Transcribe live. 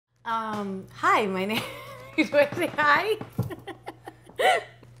Hi, my name. Do I say hi?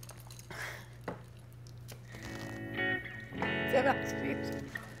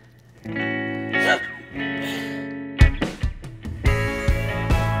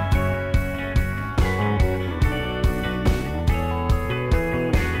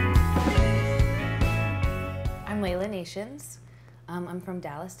 I'm Leila Nations. I'm from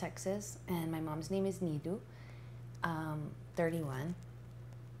Dallas, Texas, and my mom's name is Nidu. 31.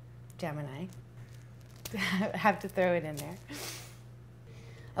 Gemini. I have to throw it in there.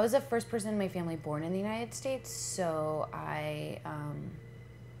 I was the first person in my family born in the United States, so my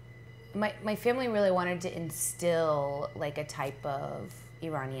family really wanted to instill like a type of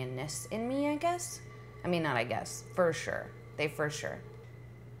Iranianness in me, I guess. I mean, not I guess, for sure. They for sure.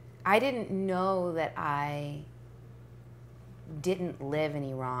 I didn't know that I didn't live in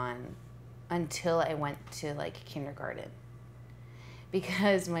Iran until I went to like kindergarten.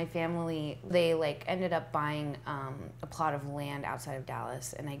 Because my family, they like ended up buying a plot of land outside of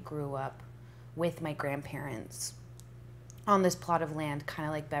Dallas, and I grew up with my grandparents on this plot of land, kind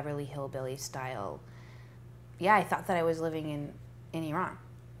of like Beverly Hillbilly style. Yeah, I thought that I was living in Iran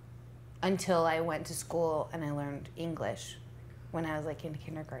until I went to school and I learned English when I was like in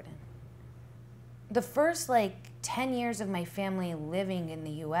kindergarten. The first like 10 years of my family living in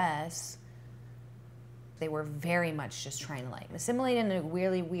the US, they were very much just trying to like assimilate in a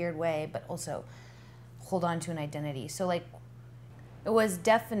really weird way, but also hold on to an identity. So like, it was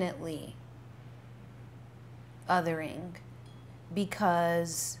definitely othering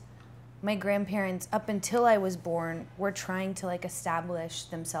because my grandparents, up until I was born, were trying to like establish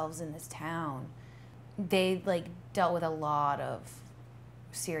themselves in this town. They like dealt with a lot of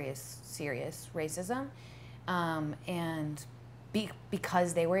serious racism, and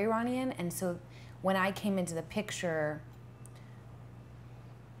because they were Iranian, and so when I came into the picture,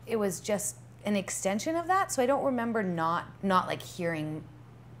 it was just an extension of that. So I don't remember not like hearing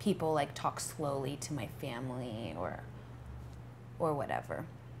people like talk slowly to my family or whatever.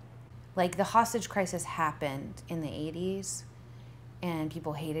 Like the hostage crisis happened in the 80s and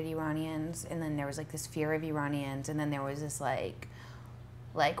people hated Iranians, and then there was like this fear of Iranians, and then there was this like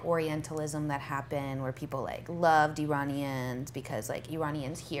Orientalism that happened where people like loved Iranians because like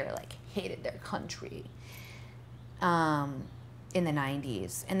Iranians here like hated their country in the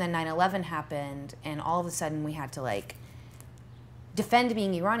 90s. And then 9/11 happened, and all of a sudden we had to like defend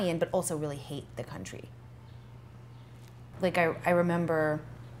being Iranian but also really hate the country. Like I remember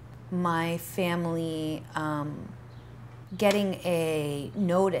my family getting a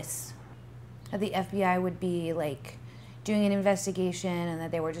notice that the FBI would be like doing an investigation, and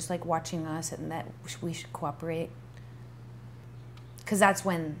that they were just like watching us, and that we should cooperate. Because that's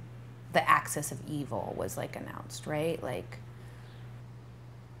when the axis of evil was like announced, right? Like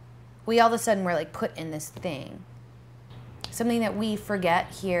we all of a sudden were like put in this thing. Something that we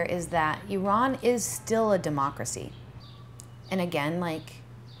forget here is that Iran is still a democracy. And again, like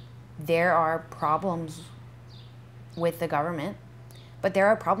there are problems with the government, but there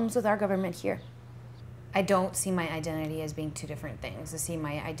are problems with our government here. I don't see my identity as being two different things. I see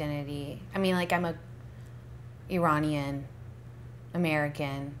my identity, I mean, like I'm a Iranian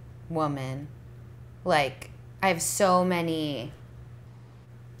American woman. Like I have so many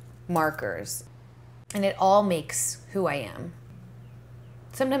markers, and it all makes who I am.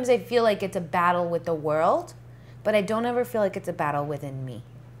 Sometimes I feel like it's a battle with the world, but I don't ever feel like it's a battle within me.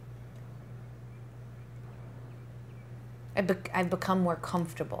 I've become more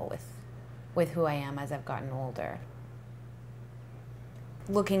comfortable with who I am as I've gotten older.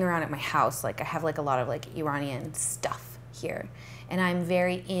 Looking around at my house, like I have like a lot of like Iranian stuff here, and I'm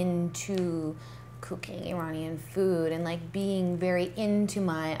very into cooking Iranian food and like being very into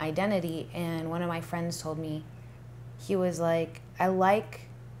my identity. And one of my friends told me, he was like, I like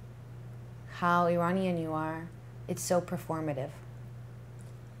how Iranian you are. It's so performative.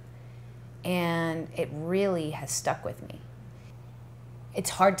 And it really has stuck with me.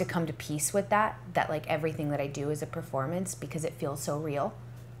 It's hard to come to peace with that like everything that I do is a performance, because it feels so real.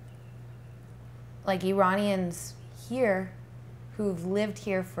 Like Iranians here who've lived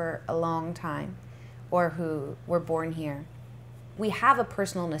here for a long time or who were born here, we have a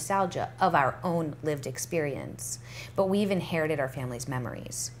personal nostalgia of our own lived experience, but we've inherited our family's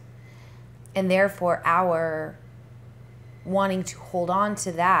memories. And therefore our wanting to hold on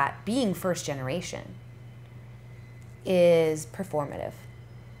to that, being first generation, is performative.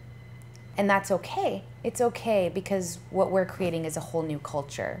 And that's okay. It's okay, because what we're creating is a whole new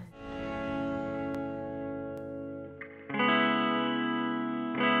culture.